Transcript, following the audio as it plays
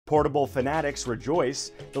Portable fanatics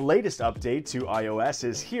rejoice. The latest update to iOS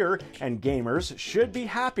is here, and gamers should be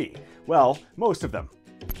happy. Well, most of them.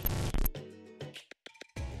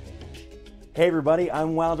 Hey everybody,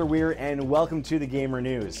 I'm Wilder Weir, and welcome to the Gamer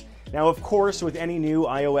News. Now, of course, with any new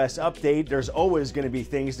iOS update, there's always going to be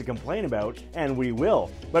things to complain about, and we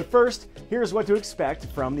will. But first, here's what to expect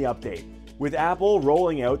from the update. With Apple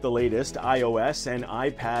rolling out the latest iOS and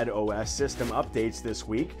iPadOS system updates this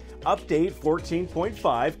week, Update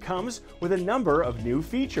 14.5 comes with a number of new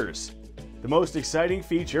features. The most exciting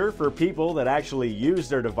feature for people that actually use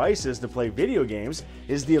their devices to play video games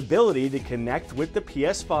is the ability to connect with the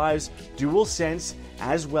PS5's DualSense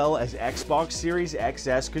as well as Xbox Series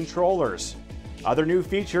XS controllers. Other new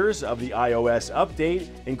features of the iOS update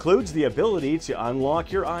includes the ability to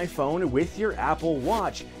unlock your iPhone with your Apple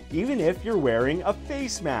Watch, even if you're wearing a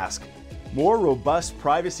face mask. More robust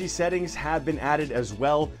privacy settings have been added as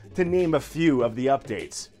well, to name a few of the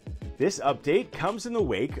updates. This update comes in the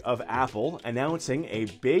wake of Apple announcing a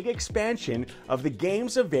big expansion of the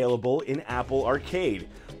games available in Apple Arcade,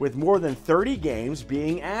 with more than 30 games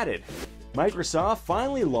being added. Microsoft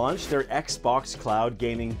finally launched their Xbox Cloud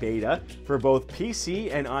Gaming Beta for both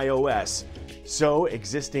PC and iOS, so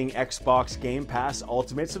existing Xbox Game Pass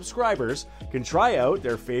Ultimate subscribers can try out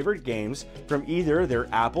their favorite games from either their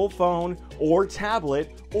Apple phone or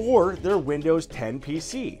tablet or their Windows 10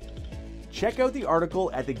 PC. Check out the article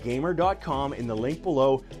at TheGamer.com in the link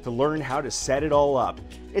below to learn how to set it all up.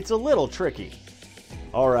 It's a little tricky.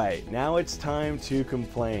 Alright, now it's time to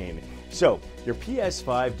complain. So, your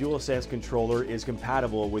PS5 DualSense controller is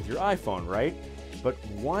compatible with your iPhone, right? But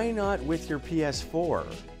why not with your PS4?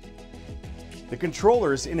 The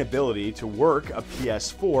controller's inability to work a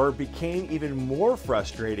PS4 became even more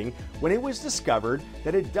frustrating when it was discovered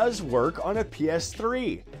that it does work on a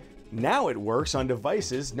PS3. Now it works on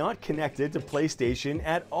devices not connected to PlayStation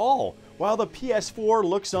at all, while the PS4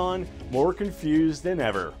 looks on more confused than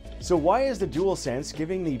ever. So why is the DualSense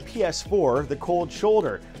giving the PS4 the cold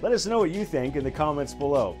shoulder? Let us know what you think in the comments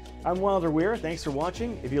below. I'm Wilder Weir, thanks for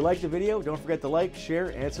watching. If you liked the video, don't forget to like,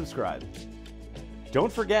 share, and subscribe.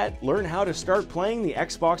 Don't forget, learn how to start playing the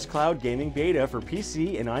Xbox Cloud Gaming Beta for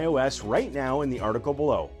PC and iOS right now in the article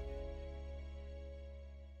below.